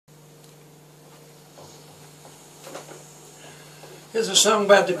Here's a song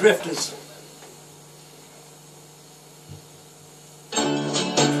about the Drifters.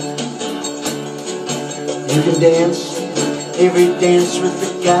 You can dance every dance with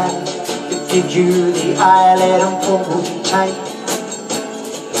the guy that gives you the eye, let him hold you tight.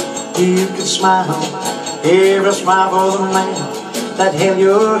 You can smile every smile for the man that held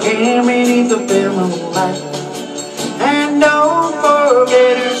your hand beneath the pale moonlight. And don't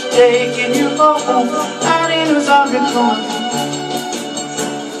forget who's taking you home and in whose arms you're going.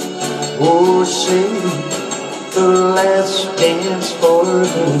 Oh, say the last dance for me.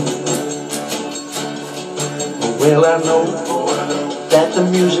 Well, I know that the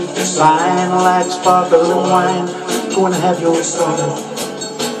music is fine like sparkling wine. Go and have your fun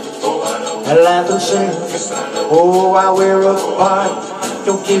and laugh and sing. Oh, while we're apart,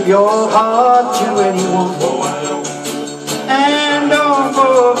 don't give your heart to anyone. And don't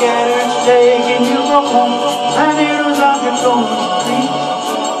forget who's taking you home and in whose arms you're gonna be.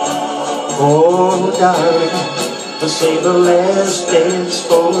 Oh, darling, say the last dance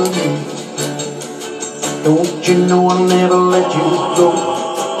for me. Don't you know I'll never let you go?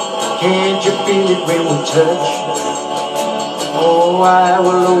 Can't you feel it when we touch? Oh, I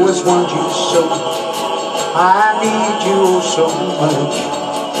will always want you so. I need you so much.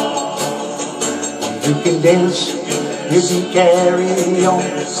 You can dance, you can carry on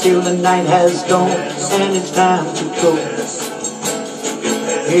till the night has gone and it's time to go.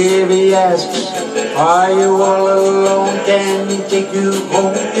 If he asks, are you all alone? Can he take you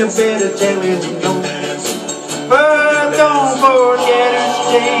home? You better tell him no. But don't forget who's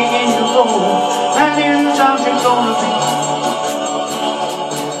taking you home and in whose arms you're gonna be.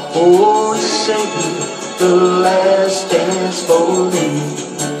 Oh, save the last dance for me.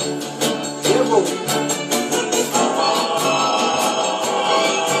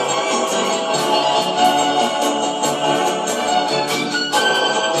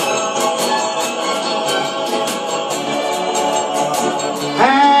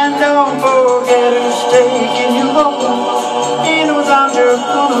 And don't forget who's taking you home in whose arms you're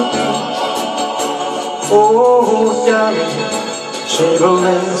gonna be. Oh, darling, say the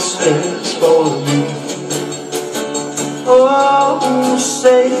last dance for me. Oh,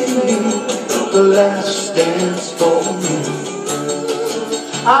 say the last dance for me.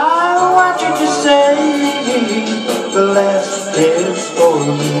 I want you to say the last